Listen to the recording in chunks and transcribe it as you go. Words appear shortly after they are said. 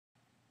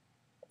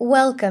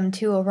Welcome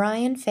to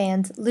Orion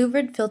Fan's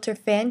Louvered Filter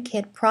Fan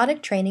Kit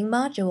product training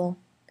module.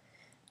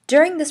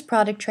 During this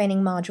product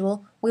training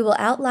module, we will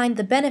outline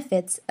the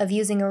benefits of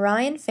using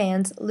Orion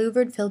Fan's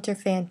Louvered Filter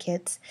Fan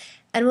Kits,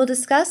 and we'll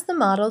discuss the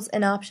models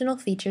and optional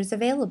features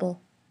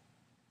available.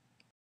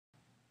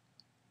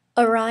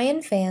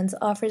 Orion Fans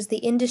offers the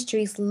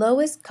industry's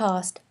lowest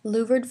cost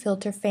Louvered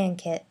Filter Fan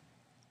Kit.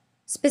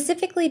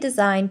 Specifically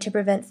designed to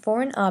prevent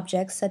foreign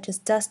objects such as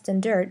dust and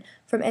dirt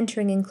from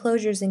entering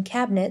enclosures and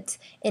cabinets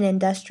in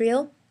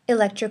industrial,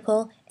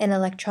 electrical, and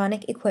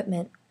electronic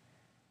equipment.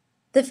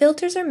 The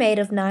filters are made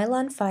of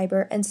nylon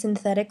fiber and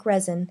synthetic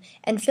resin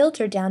and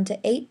filter down to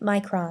 8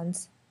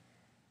 microns.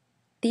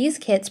 These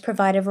kits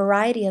provide a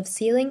variety of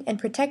sealing and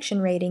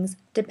protection ratings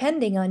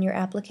depending on your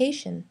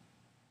application.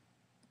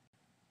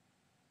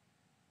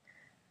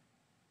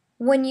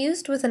 When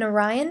used with an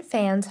Orion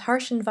Fan's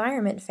harsh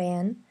environment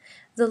fan,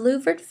 the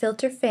Louvered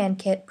Filter Fan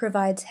Kit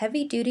provides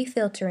heavy-duty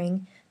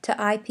filtering to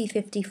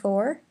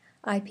IP54,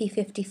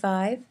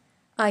 IP55,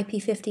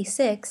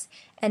 IP56,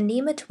 and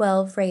NEMA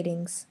 12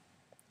 ratings.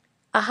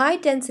 A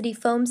high-density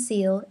foam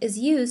seal is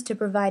used to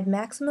provide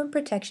maximum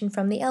protection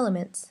from the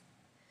elements.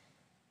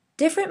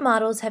 Different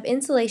models have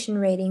insulation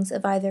ratings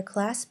of either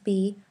Class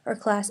B or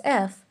Class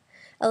F,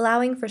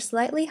 allowing for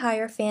slightly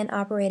higher fan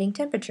operating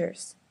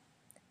temperatures.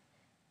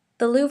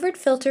 The Louvered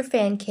Filter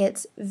Fan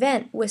Kits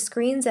vent with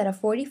screens at a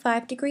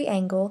 45-degree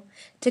angle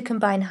to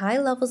combine high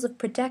levels of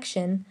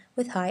protection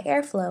with high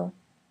airflow.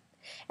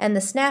 And the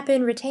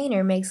snap-in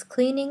retainer makes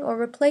cleaning or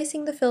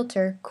replacing the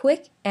filter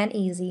quick and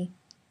easy.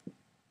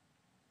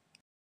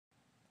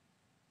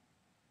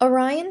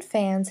 Orion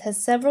Fans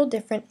has several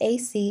different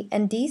AC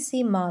and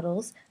DC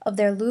models of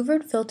their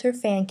Louvered Filter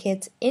Fan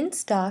Kits in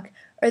stock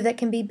or that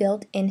can be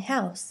built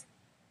in-house.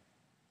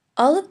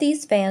 All of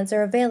these fans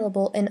are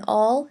available in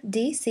all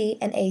DC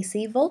and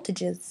AC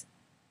voltages.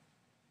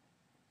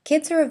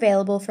 Kits are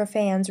available for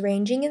fans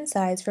ranging in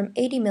size from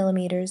 80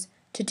 mm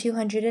to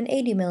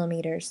 280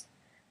 mm.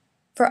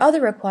 For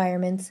other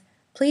requirements,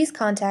 please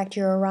contact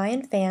your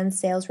Orion Fan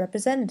sales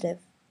representative.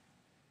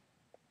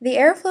 The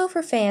airflow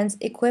for fans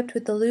equipped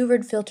with the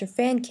Louvered Filter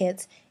Fan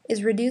Kits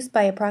is reduced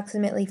by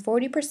approximately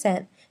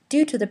 40%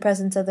 due to the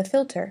presence of the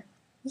filter.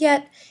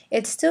 Yet,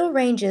 it still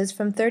ranges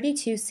from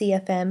 32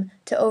 CFM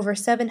to over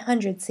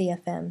 700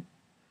 CFM.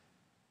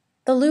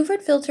 The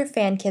Louvered Filter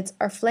Fan Kits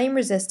are flame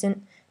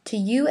resistant to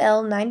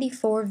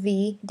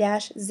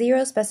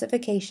UL94V-0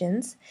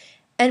 specifications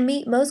and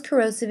meet most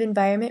corrosive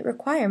environment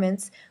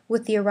requirements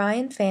with the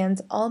Orion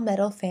Fan's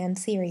all-metal fan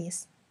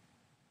series.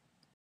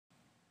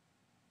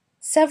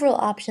 Several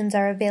options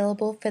are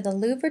available for the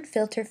Louvered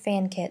Filter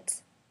Fan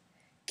Kits.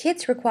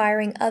 Kits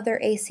requiring other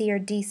AC or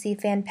DC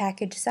fan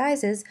package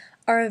sizes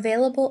are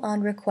available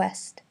on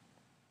request.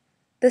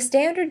 The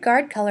standard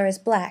guard color is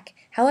black,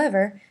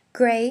 however,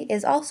 gray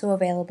is also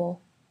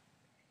available.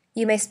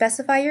 You may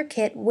specify your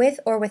kit with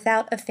or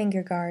without a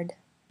finger guard.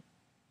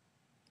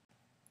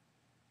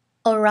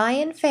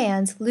 Orion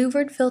Fan's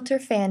Louvered Filter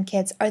Fan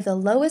Kits are the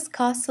lowest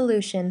cost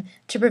solution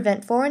to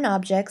prevent foreign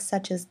objects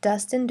such as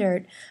dust and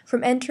dirt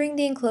from entering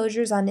the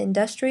enclosures on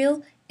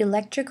industrial,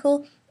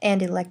 electrical,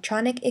 and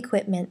electronic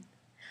equipment.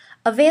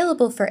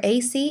 Available for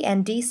AC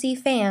and DC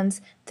fans,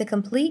 the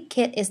complete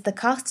kit is the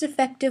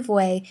cost-effective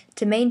way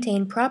to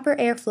maintain proper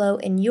airflow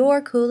in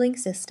your cooling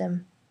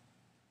system.